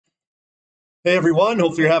Hey everyone,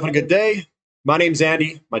 hopefully you're having a good day. My name's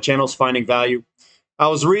Andy. My channel's Finding Value. I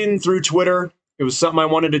was reading through Twitter. It was something I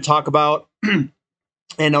wanted to talk about, and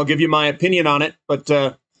I'll give you my opinion on it. But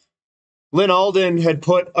Lynn Alden had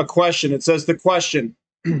put a question. It says the question,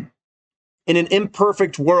 in an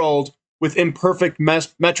imperfect world with imperfect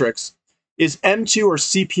metrics, is M2 or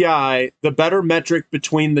CPI the better metric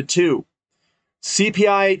between the two?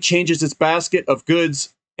 CPI changes its basket of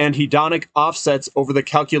goods and hedonic offsets over the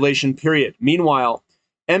calculation period. Meanwhile,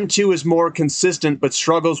 M2 is more consistent but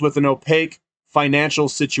struggles with an opaque financial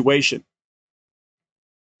situation.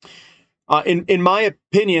 In my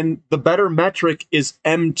opinion, the better metric is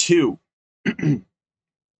M2.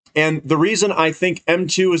 And the reason I think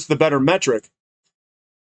M2 is the better metric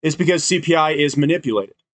is because CPI is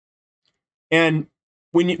manipulated. And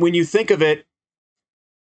when you think of it,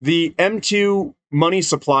 the M2 money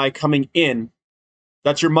supply coming in,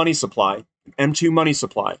 that's your money supply, M2 money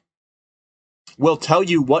supply, will tell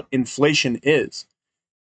you what inflation is.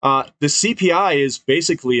 The CPI is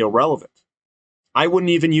basically irrelevant. I wouldn't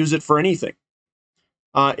even use it for anything.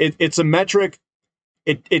 It's a metric.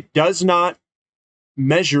 It does not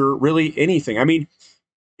measure really anything. I mean,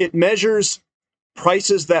 it measures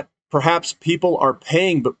prices that perhaps people are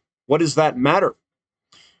paying, but what does that matter?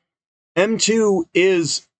 M2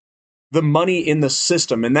 is the money in the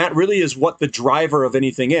system, and that really is what the driver of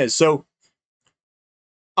anything is. So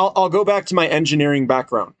I'll go back to my engineering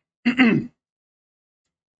background. The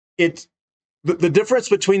difference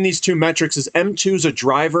between these two metrics is M2 is a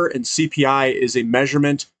driver and CPI is a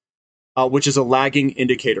measurement, which is a lagging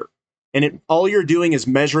indicator. And all you're doing is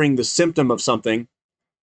measuring the symptom of something,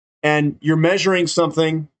 and you're measuring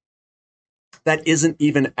something that isn't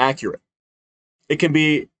even accurate. It can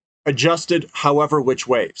be adjusted however which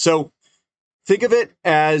way. So think of it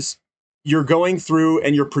as you're going through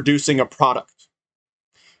and you're producing a product.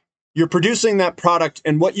 You're producing that product,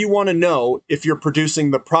 and what you want to know if you're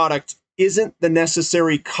producing the product isn't the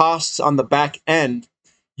necessary costs on the back end.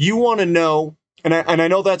 You want to know, and I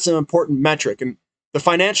know that's an important metric, and the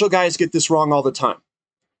financial guys get this wrong all the time.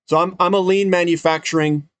 So I'm a lean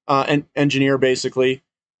manufacturing engineer, basically.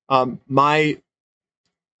 I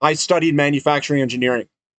studied manufacturing engineering.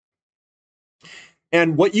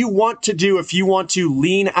 And what you want to do if you want to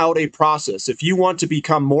lean out a process, if you want to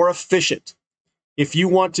become more efficient, if you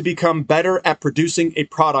want to become better at producing a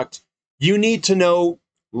product, you need to know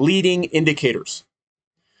leading indicators.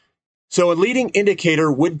 So a leading indicator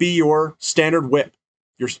would be your standard WIP,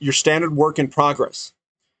 your standard work in progress.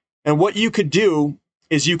 And what you could do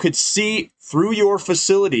is you could see through your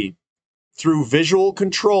facility, through visual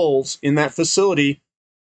controls in that facility,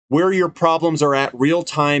 where your problems are at real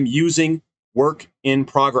time using work in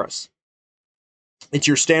progress. It's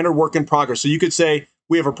your standard work in progress. So you could say,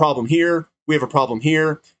 we have a problem here, we have a problem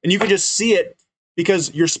here, and you could just see it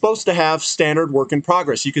because you're supposed to have standard work in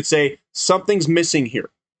progress. You could say, something's missing here.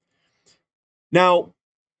 Now,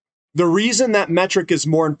 the reason that metric is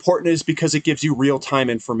more important is because it gives you real-time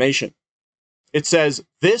information. It says,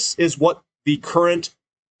 this is what the current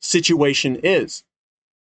situation is.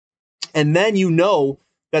 And then you know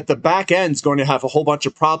that the back end's going to have a whole bunch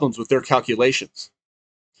of problems with their calculations.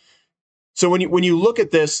 So when you look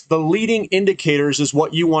at this, the leading indicators is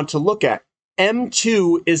what you want to look at.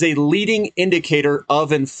 M2 is a leading indicator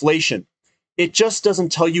of inflation. It just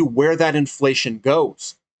doesn't tell you where that inflation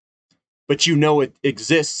goes, but you know it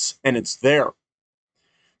exists and it's there.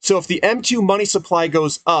 So if the M2 money supply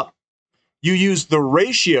goes up, you use the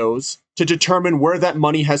ratios to determine where that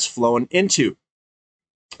money has flown into.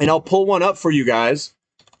 And I'll pull one up for you guys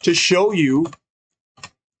to show you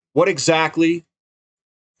what exactly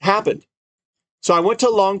happened. So I went to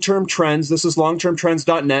LongTerm Trends. This is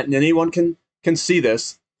longtermtrends.net, and anyone can see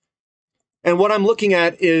this. And what I'm looking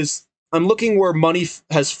at is I'm looking where money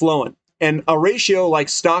has flown. And a ratio like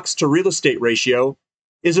stocks to real estate ratio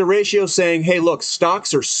is a ratio saying, hey, look,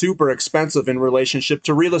 stocks are super expensive in relationship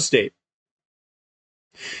to real estate.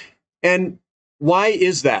 And why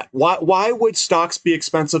is that? Why would stocks be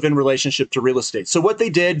expensive in relationship to real estate? So what they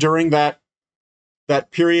did during that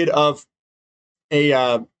period of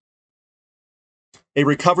a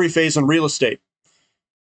recovery phase in real estate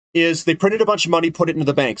is they printed a bunch of money, put it into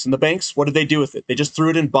the banks. And the banks, what did they do with it? They just threw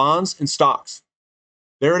it in bonds and stocks.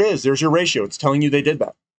 There it is. There's your ratio. It's telling you they did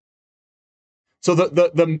that. So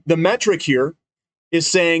the metric here is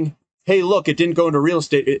saying, hey, look, it didn't go into real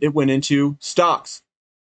estate. It went into stocks.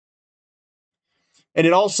 And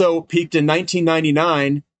it also peaked in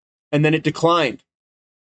 1999, and then it declined.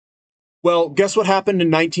 Well, guess what happened in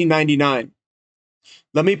 1999?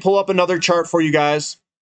 Let me pull up another chart for you guys,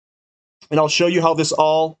 and I'll show you how this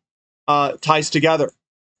all ties together.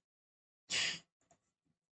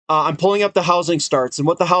 I'm pulling up the housing starts, and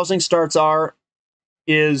what the housing starts are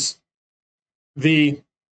is the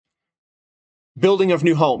building of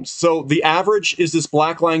new homes. So the average is this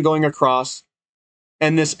black line going across,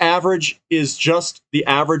 and this average is just the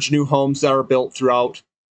average new homes that are built throughout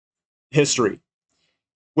history.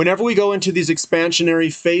 Whenever we go into these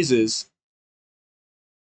expansionary phases,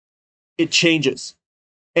 it changes.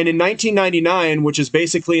 And in 1999, which is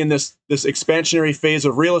basically in this expansionary phase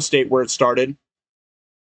of real estate where it started,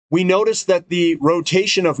 we noticed that the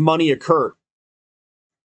rotation of money occurred.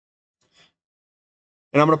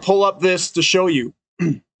 And I'm going to pull up this to show you.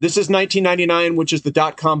 This is 1999, which is the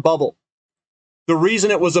dot-com bubble. The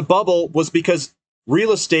reason it was a bubble was because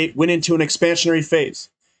real estate went into an expansionary phase.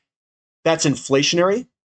 That's inflationary,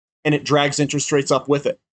 and it drags interest rates up with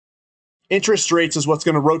it. Interest rates is what's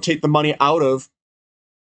going to rotate the money out of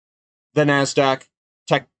the NASDAQ,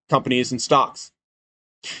 tech companies, and stocks.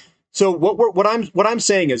 So what I'm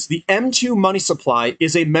saying is the M2 money supply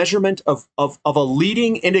is a measurement of a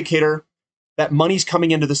leading indicator that money's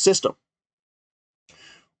coming into the system.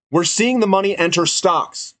 We're seeing the money enter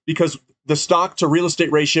stocks because the stock to real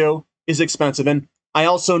estate ratio is expensive. And I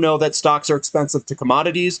also know that stocks are expensive to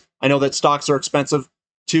commodities. I know that stocks are expensive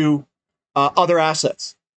to other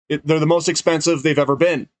assets. They're the most expensive they've ever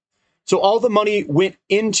been. So all the money went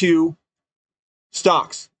into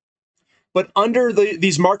stocks. But under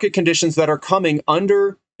these market conditions that are coming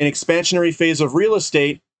under an expansionary phase of real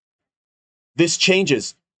estate, this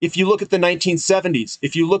changes. If you look at the 1970s,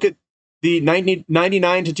 if you look at the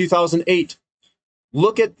 1999 to 2008,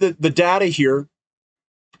 look at the data here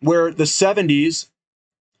where the 70s,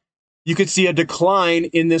 you could see a decline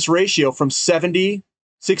in this ratio from 68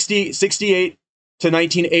 to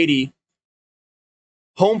 1980.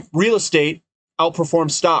 Home real estate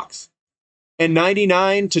outperformed stocks. And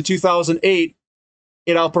 99 to 2008,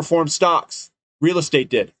 it outperformed stocks. Real estate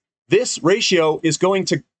did. This ratio is going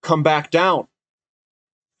to come back down,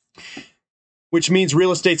 which means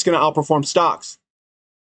real estate's going to outperform stocks.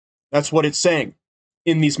 That's what it's saying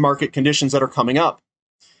in these market conditions that are coming up.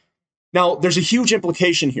 Now, there's a huge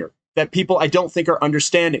implication here that people I don't think are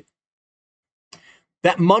understanding.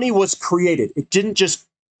 That money was created. It didn't just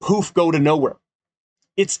poof go to nowhere.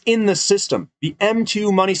 It's in the system. The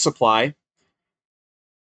M2 money supply,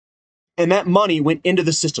 and that money went into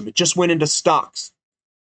the system. It just went into stocks.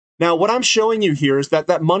 Now, what I'm showing you here is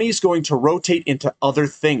that money is going to rotate into other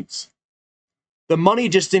things. The money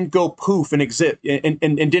just didn't go poof and exist and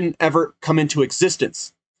didn't ever come into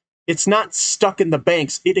existence. It's not stuck in the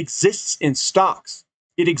banks. It exists in stocks.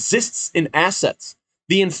 It exists in assets.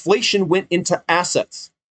 The inflation went into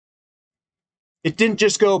assets. It didn't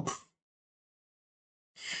just go poof.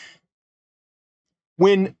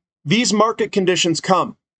 When these market conditions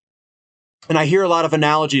come, and I hear a lot of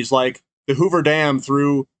analogies like the Hoover Dam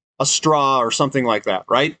through a straw or something like that,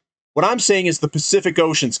 right? What I'm saying is the Pacific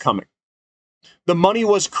Ocean's coming. The money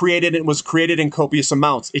was created, and it was created in copious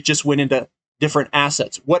amounts. It just went into different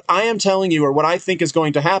assets. What I am telling you, or what I think is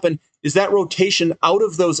going to happen, is that rotation out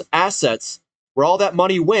of those assets where all that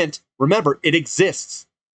money went. Remember, it exists.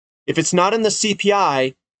 If it's not in the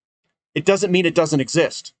CPI, it doesn't mean it doesn't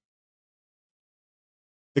exist.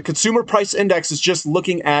 The consumer price index is just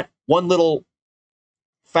looking at one little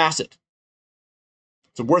facet.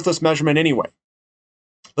 It's a worthless measurement anyway.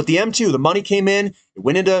 But the M2, the money came in, it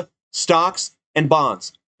went into stocks and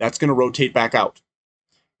bonds. That's going to rotate back out.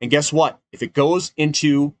 And guess what? If it goes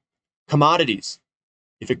into commodities,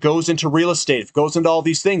 if it goes into real estate, if it goes into all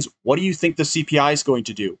these things, what do you think the CPI is going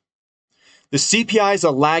to do? The CPI is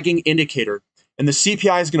a lagging indicator, and the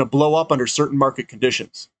CPI is going to blow up under certain market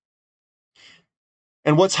conditions.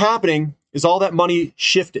 And what's happening is all that money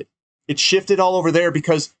shifted. It shifted all over there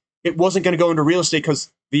because it wasn't going to go into real estate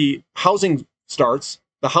because the housing starts,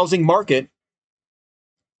 the housing market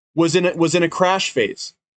was in a crash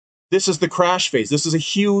phase. This is the crash phase. This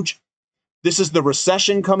is the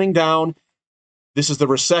recession coming down. This is the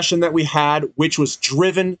recession that we had, which was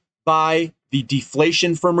driven by the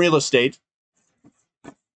deflation from real estate.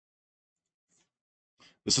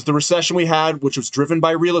 This is the recession we had, which was driven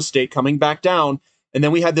by real estate coming back down. And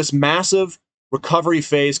then we had this massive recovery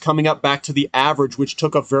phase coming up back to the average, which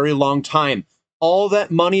took a very long time. All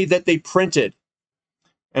that money that they printed,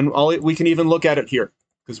 and we can even look at it here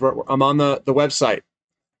because I'm on the website.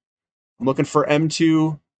 I'm looking for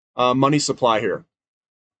M2 money supply here.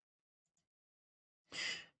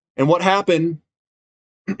 And what happened?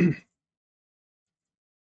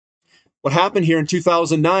 What happened here in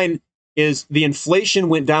 2009 is the inflation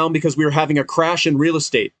went down because we were having a crash in real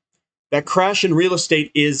estate. That crash in real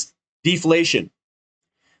estate is deflation.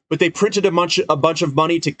 but they printed a bunch of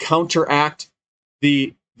money to counteract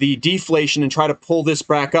the deflation and try to pull this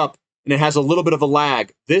back up, and it has a little bit of a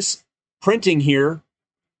lag. This printing here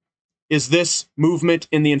is this movement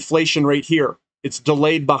in the inflation rate here. It's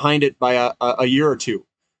delayed behind it by a year or two.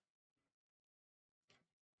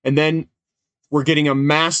 And then we're getting a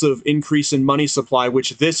massive increase in money supply,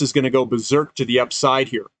 which this is going to go berserk to the upside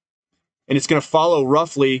here. And it's going to follow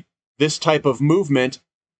roughly this type of movement.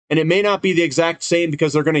 And it may not be the exact same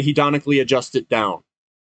because they're going to hedonically adjust it down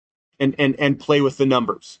and play with the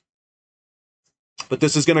numbers. But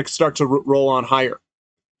this is going to start to roll on higher.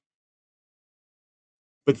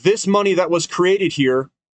 But this money that was created here,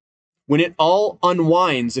 when it all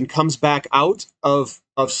unwinds and comes back out of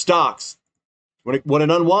stocks, when it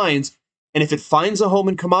unwinds, and if it finds a home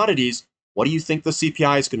in commodities, what do you think the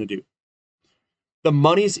CPI is going to do? The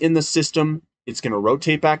money's in the system. It's going to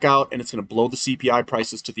rotate back out, and it's going to blow the CPI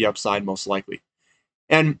prices to the upside, most likely.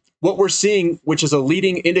 And what we're seeing, which is a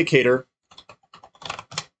leading indicator,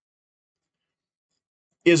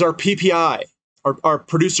 is our PPI, our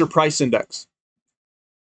producer price index.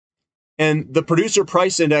 And the producer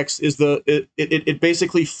price index is it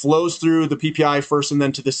basically flows through the PPI first and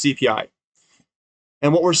then to the CPI.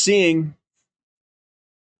 And what we're seeing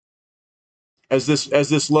as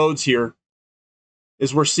this loads here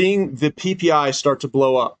is we're seeing the PPI start to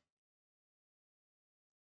blow up.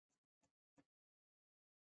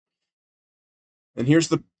 And here's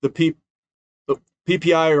the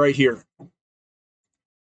PPI right here.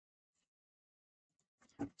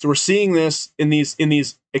 So we're seeing this in these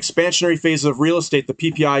expansionary phases of real estate, the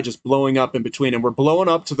PPI just blowing up in between, and we're blowing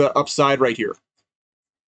up to the upside right here.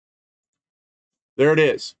 There it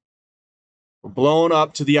is. We're blowing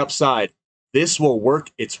up to the upside. This will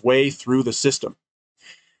work its way through the system.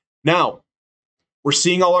 Now, we're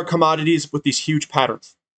seeing all our commodities with these huge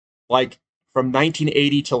patterns, like from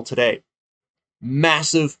 1980 till today.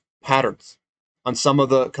 Massive patterns on some of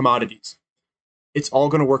the commodities. It's all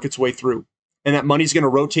going to work its way through. And that money's going to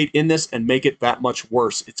rotate in this and make it that much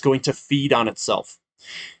worse. It's going to feed on itself.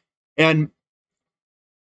 And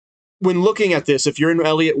when looking at this, if you're in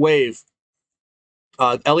Elliott Wave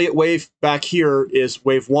back here is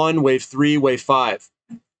wave 1, wave 3, wave 5.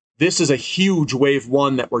 This is a huge wave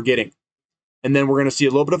 1 that we're getting. And then we're going to see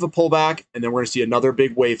a little bit of a pullback, and then we're going to see another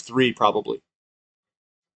big wave 3 probably.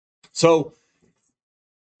 So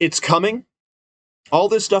it's coming. All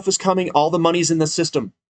this stuff is coming. All the money's in the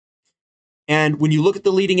system. And when you look at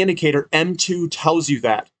the leading indicator, M2 tells you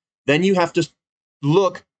that. Then you have to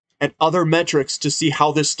look at other metrics to see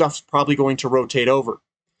how this stuff's probably going to rotate over.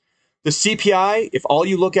 The CPI, if all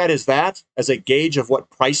you look at is that as a gauge of what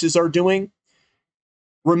prices are doing,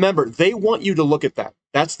 remember, they want you to look at that.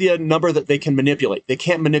 That's the number that they can manipulate. They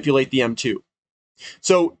can't manipulate the M2.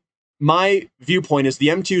 So my viewpoint is the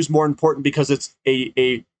M2 is more important because it's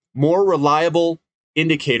a more reliable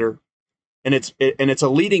indicator, and it's a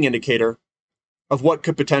leading indicator of what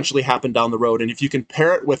could potentially happen down the road. And if you can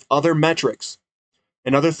pair it with other metrics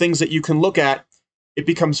and other things that you can look at, it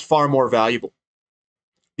becomes far more valuable.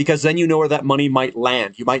 Because then you know where that money might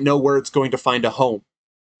land. You might know where it's going to find a home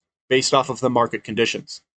based off of the market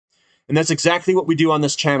conditions. And that's exactly what we do on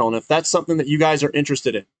this channel. And if that's something that you guys are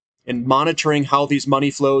interested in monitoring how these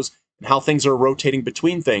money flows and how things are rotating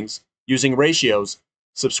between things using ratios,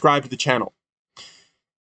 subscribe to the channel.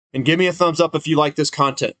 And give me a thumbs up if you like this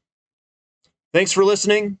content. Thanks for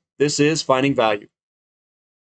listening. This is Finding Value.